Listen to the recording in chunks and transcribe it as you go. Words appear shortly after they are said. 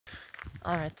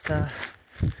Alright, so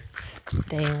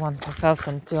day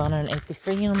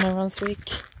 1283 on my run streak.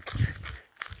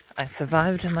 I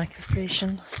survived my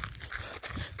castration,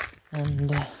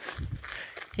 and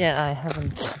yeah, I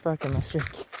haven't broken my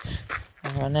streak.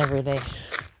 I run every day.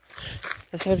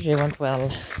 The surgery went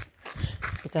well.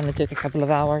 It only took a couple of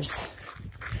hours,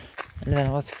 and then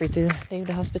I was free to leave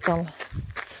the hospital.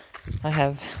 I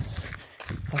have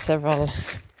several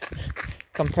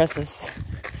compresses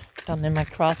done in my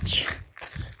crotch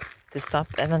to stop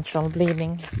eventual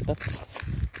bleeding, but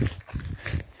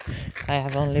I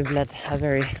have only bled a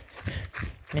very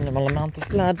minimal amount of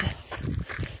blood,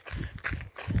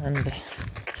 and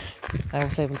I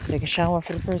was able to take a shower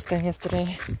for the first time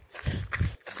yesterday,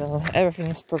 so everything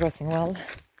is progressing well.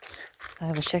 I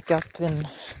have a checkup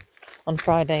on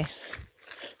Friday,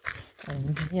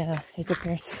 and yeah, it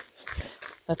appears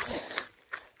that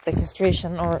the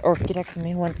castration or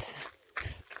orchiectomy went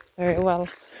very well,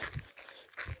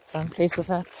 so I'm pleased with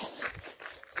that.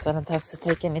 So I don't have to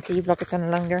take any T blockers any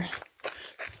longer,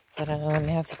 so I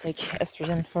only have to take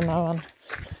estrogen from now on.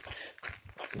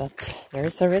 But there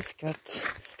is a risk that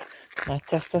my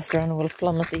testosterone will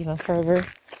plummet even further,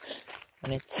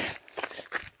 and it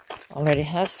already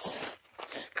has,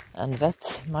 and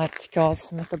that might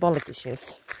cause metabolic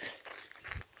issues,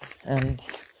 and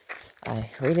I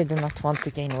really do not want to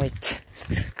gain weight.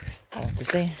 I want to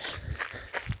stay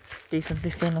decently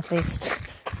thin at least,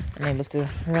 and able to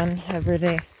run every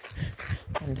day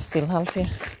and feel healthy.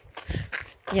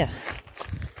 Yeah,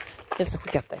 just a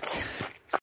quick update.